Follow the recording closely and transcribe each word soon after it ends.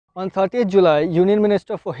On 30th July, Union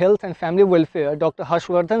Minister for Health and Family Welfare Dr.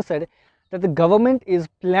 Harshvardhan said that the government is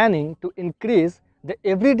planning to increase the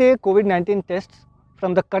everyday COVID-19 tests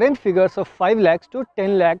from the current figures of 5 lakhs to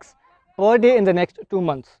 10 lakhs per day in the next 2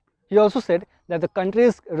 months. He also said that the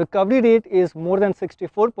country's recovery rate is more than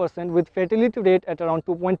 64% with fatality rate at around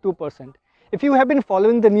 2.2%. If you have been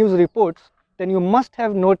following the news reports, then you must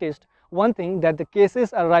have noticed one thing, that the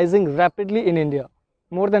cases are rising rapidly in India.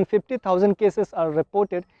 More than 50,000 cases are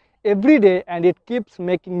reported every day, and it keeps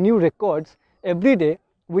making new records every day,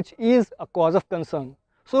 which is a cause of concern.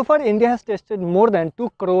 So far, India has tested more than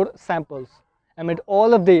 2 crore samples. Amid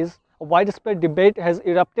all of these, a widespread debate has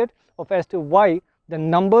erupted as to why the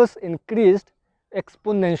numbers increased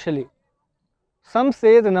exponentially. Some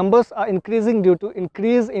say the numbers are increasing due to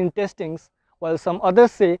increase in testings, while some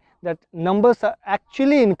others say that numbers are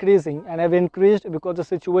actually increasing and have increased because the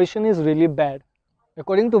situation is really bad.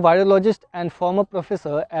 According to virologist and former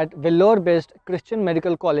professor at Vellore-based Christian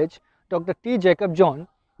Medical College, Dr. T. Jacob John,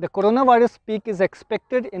 the coronavirus peak is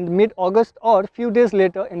expected in mid-August or few days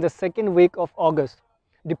later in the second week of August,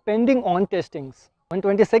 depending on testings. On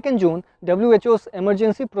 22nd June, WHO's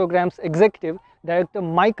Emergency Programs Executive Director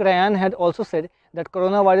Mike Ryan had also said that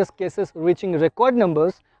coronavirus cases reaching record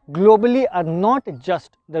numbers globally are not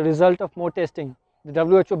just the result of more testing. The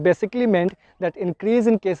WHO basically meant that increase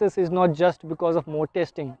in cases is not just because of more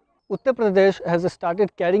testing. Uttar Pradesh has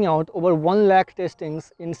started carrying out over 1 lakh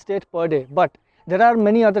testings in state per day, but there are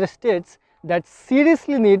many other states that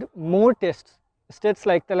seriously need more tests. States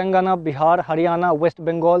like Telangana, Bihar, Haryana, West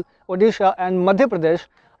Bengal, Odisha and Madhya Pradesh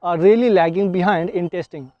are really lagging behind in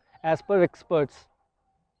testing, as per experts.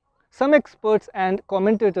 Some experts and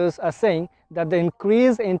commentators are saying that the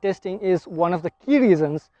increase in testing is one of the key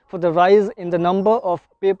reasons for the rise in the number of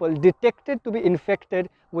people detected to be infected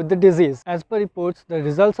with the disease. As per reports, the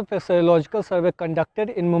results of a serological survey conducted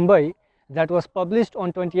in Mumbai that was published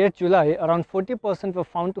on 28 July, around 40% were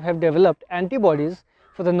found to have developed antibodies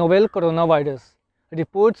for the novel coronavirus.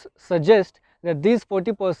 Reports suggest that these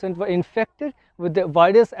 40% were infected with the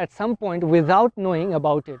virus at some point without knowing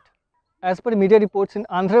about it. As per media reports in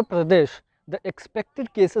Andhra Pradesh, the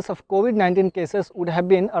expected cases of COVID-19 cases would have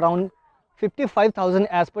been around 55,000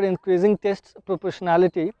 as per increasing tests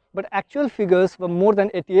proportionality, but actual figures were more than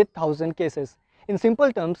 88,000 cases. In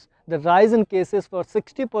simple terms, the rise in cases were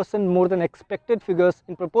 60% more than expected figures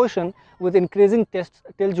in proportion with increasing tests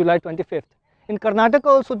till July 25th. In Karnataka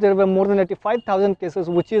also there were more than 85,000 cases,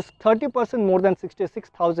 which is 30% more than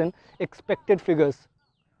 66,000 expected figures.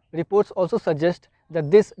 Reports also suggest that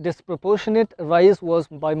this disproportionate rise was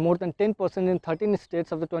by more than 10% in 13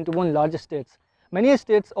 states of the 21 largest states. Many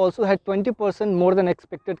states also had 20% more than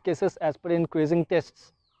expected cases as per increasing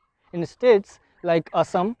tests. In states like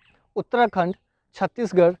Assam, Uttarakhand,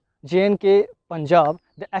 Chhattisgarh, J&K, Punjab,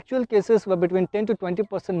 the actual cases were between 10 to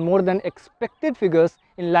 20% more than expected figures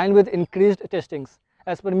in line with increased testings.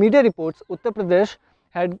 As per media reports, Uttar Pradesh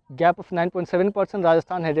had gap of 9.7%,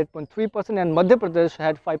 Rajasthan had 8.3% and Madhya Pradesh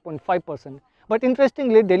had 5.5%. But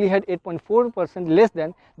interestingly, Delhi had 8.4% less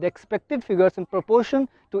than the expected figures in proportion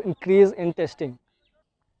to increase in testing.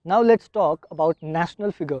 Now let's talk about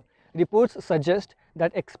national figure. Reports suggest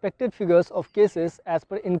that expected figures of cases as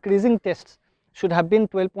per increasing tests should have been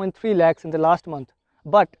 12.3 lakhs in the last month,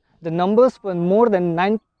 but the numbers were more than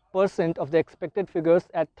 9% of the expected figures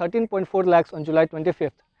at 13.4 lakhs on July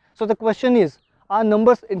 25th. So the question is, are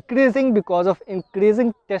numbers increasing because of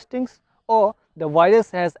increasing testings, or the virus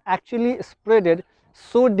has actually spreaded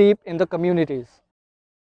so deep in the communities?